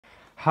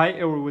Hi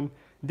everyone,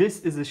 this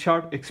is a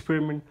short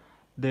experiment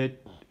that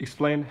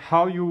explains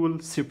how you will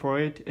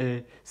separate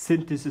a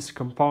synthesis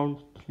compound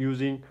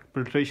using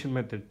filtration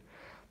method.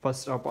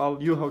 First of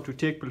all, you have to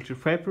take filter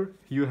paper,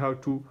 you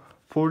have to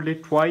fold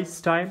it twice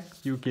time,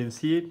 you can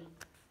see it.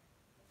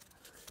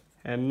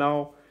 And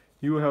now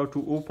you have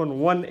to open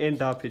one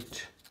end of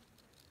it,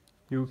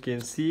 you can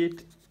see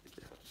it.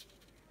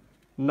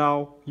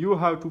 Now you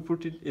have to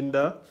put it in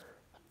the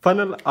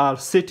funnel or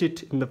set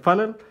it in the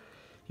funnel.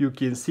 You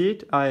can see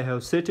it, I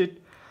have set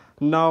it.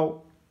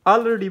 Now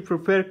already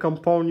prepared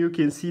compound, you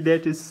can see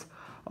that is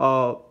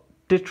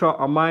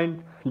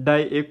tetraamine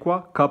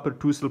diaqua copper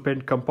 2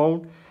 sulfate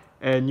compound,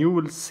 and you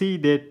will see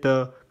that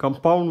the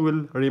compound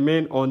will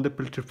remain on the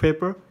filter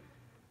paper,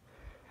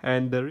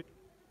 and the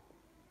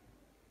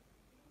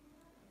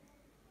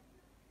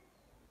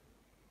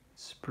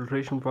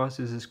filtration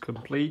process is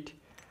complete.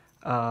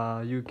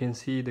 You can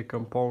see the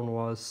compound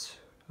was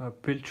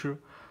filtered.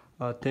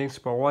 Thanks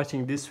for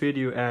watching this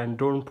video, and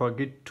don't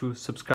forget to subscribe.